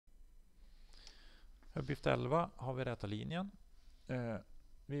Uppgift 11 har vi räta linjen.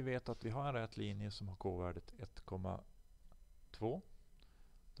 Vi vet att vi har en rät linje som har k-värdet 1,2.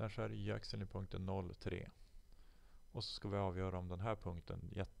 Där skär y-axeln i punkten 0,3. Och så ska vi avgöra om den här punkten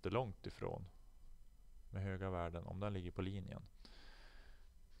jättelångt ifrån med höga värden, om den ligger på linjen.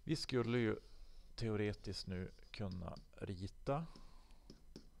 Vi skulle ju teoretiskt nu kunna rita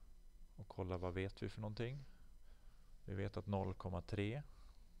och kolla vad vet vi för någonting. Vi vet att 0,3,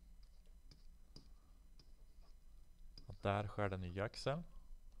 att där skär den y-axeln.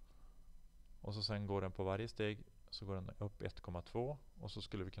 Och så sen går den på varje steg så går den upp 1,2 och så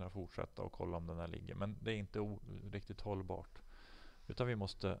skulle vi kunna fortsätta och kolla om den här ligger. Men det är inte riktigt hållbart. Utan vi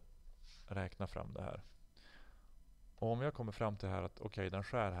måste räkna fram det här. Och om jag kommer fram till här att okej, den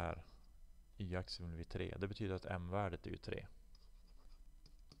skär här y-axeln vid 3. Det betyder att m-värdet är ju 3.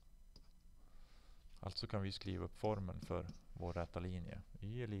 Alltså kan vi skriva upp formeln för vår räta linje.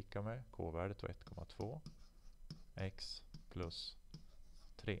 Y är lika med k-värdet och 1,2 x plus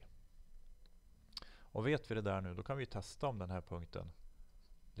 3. Och vet vi det där nu, då kan vi testa om den här punkten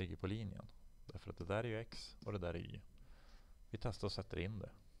ligger på linjen. Därför att det där är ju x och det där är y. Vi testar och sätter in det.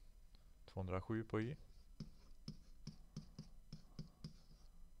 207 på y.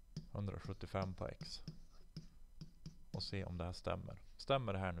 175 på x. Och se om det här stämmer.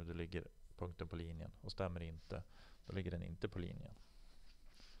 Stämmer det här nu, då ligger punkten på linjen. Och stämmer inte, då ligger den inte på linjen.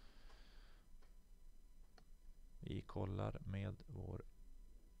 Vi kollar med vår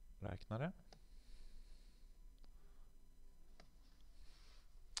räknare.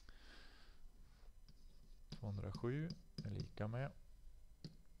 är lika med,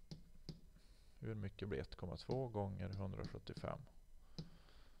 hur mycket blir 1,2 gånger 175?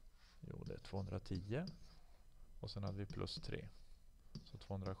 Jo, det är 210. Och sen hade vi plus 3. Så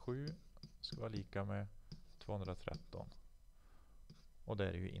 207 ska vara lika med 213. Och det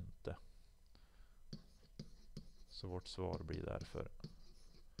är det ju inte. Så vårt svar blir därför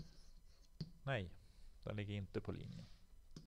nej, den ligger inte på linjen.